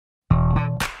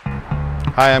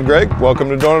Hi, I'm Greg. Welcome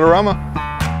to DonutOrama.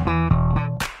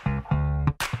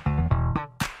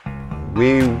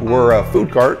 We were a food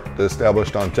cart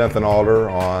established on 10th and Alder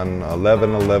on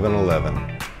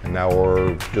 11/11/11, and now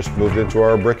we're just moved into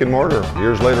our brick and mortar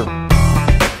years later.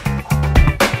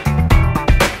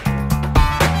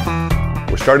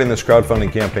 We're starting this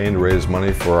crowdfunding campaign to raise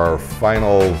money for our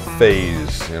final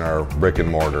phase in our brick and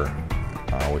mortar.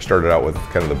 We started out with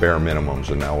kind of the bare minimums,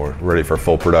 and now we're ready for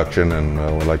full production, and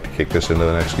we'd like to kick this into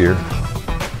the next gear.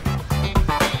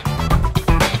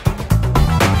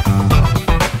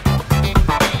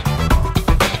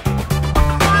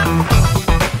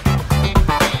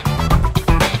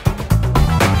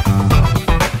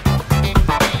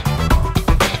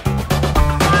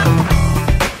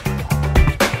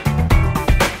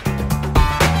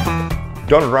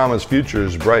 DonutOrama's future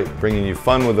is bright, bringing you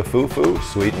fun with the foo-foo,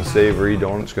 sweet and savory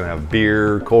donuts. Going to have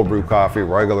beer, cold brew coffee,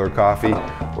 regular coffee.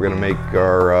 We're going to make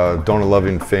our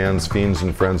donut-loving fans, fiends,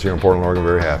 and friends here in Portland, Oregon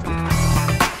very happy.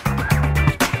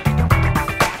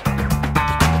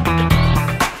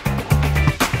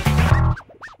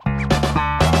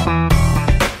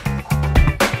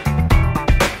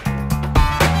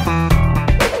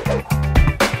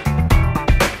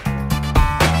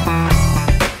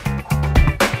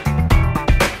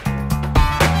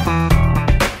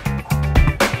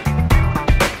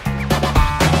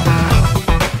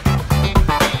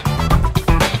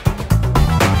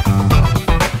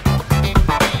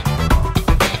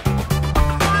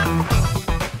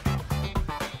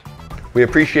 We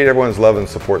appreciate everyone's love and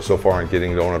support so far in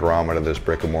getting DonutOrama to this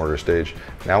brick and mortar stage.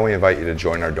 Now we invite you to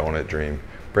join our donut dream,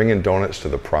 bringing donuts to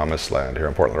the promised land here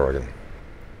in Portland, Oregon.